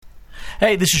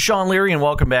Hey, this is Sean Leary, and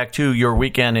welcome back to Your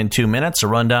Weekend in 2 Minutes, a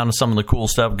rundown of some of the cool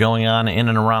stuff going on in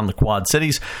and around the Quad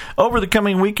Cities over the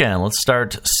coming weekend. Let's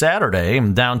start Saturday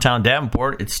in downtown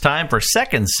Davenport. It's time for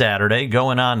Second Saturday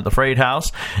going on at the Freight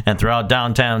House, and throughout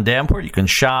downtown Davenport, you can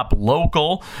shop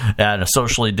local at a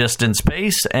socially distanced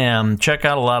pace and check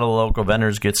out a lot of the local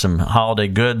vendors, get some holiday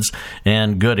goods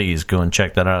and goodies. Go and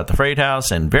check that out at the Freight House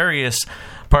and various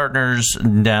partners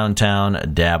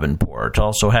downtown Davenport.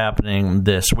 Also happening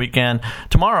this weekend.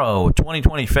 Tomorrow,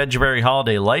 2020 February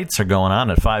holiday lights are going on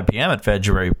at 5 p.m. at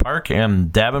February Park in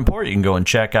Davenport. You can go and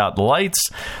check out the lights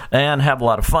and have a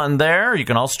lot of fun there. You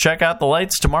can also check out the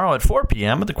lights tomorrow at 4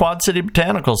 p.m. at the Quad City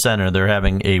Botanical Center. They're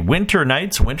having a Winter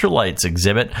Nights, Winter Lights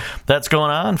exhibit that's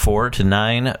going on 4 to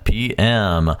 9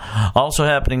 p.m. Also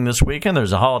happening this weekend,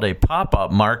 there's a holiday pop-up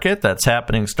market that's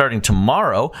happening starting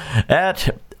tomorrow at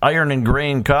Iron and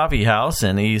Grain Coffee House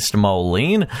in East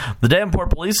Moline. The Davenport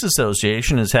Police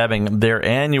Association is having their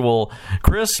annual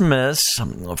Christmas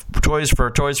Toys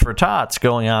for Tots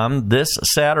going on this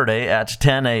Saturday at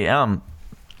 10 a.m.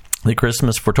 The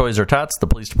Christmas for Toys for Tots, the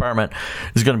police department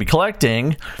is going to be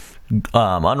collecting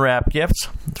unwrapped gifts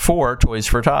for Toys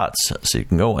for Tots. So you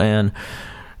can go and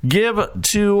give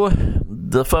to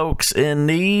the folks in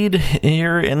need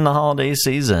here in the holiday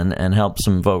season and help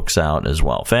some folks out as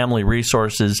well. Family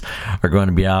Resources are going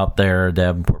to be out there.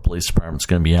 Davenport Police Department's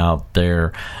going to be out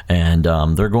there, and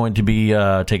they're going to be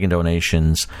taking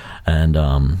donations, and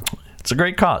it's a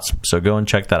great cause, so go and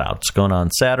check that out. It's going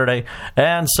on Saturday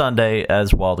and Sunday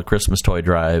as well. The Christmas Toy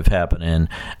Drive happening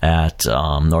at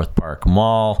North Park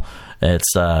Mall.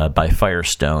 It's by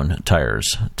Firestone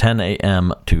Tires, 10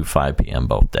 a.m. to 5 p.m.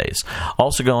 both days.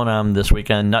 Also going on this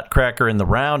weekend, Nutcracker in the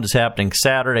Round is happening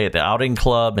Saturday at the Outing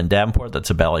Club in Davenport.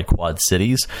 That's a Valley Quad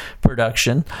Cities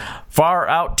production. Far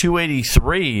Out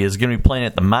 283 is going to be playing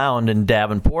at the Mound in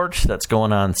Davenport. That's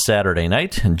going on Saturday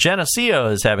night. And Geneseo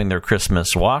is having their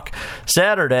Christmas walk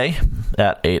Saturday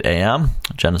at 8 a.m.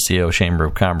 Geneseo Chamber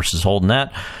of Commerce is holding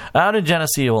that out in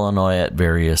Geneseo, Illinois at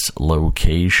various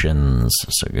locations.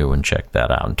 So go and check that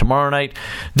out. And tomorrow night,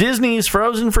 Disney's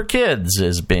Frozen for Kids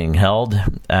is being held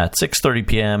at 6:30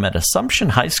 p.m. at Assumption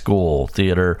High School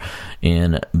Theater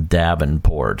in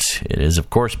Davenport. It is, of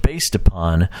course, based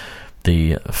upon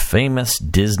the famous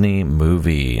Disney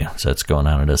movie. So it's going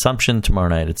on at Assumption tomorrow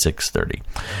night at 6:30.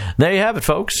 There you have it,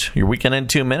 folks. Your Weekend in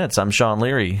 2 Minutes. I'm Sean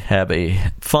Leary. Have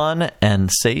a fun and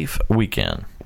safe weekend.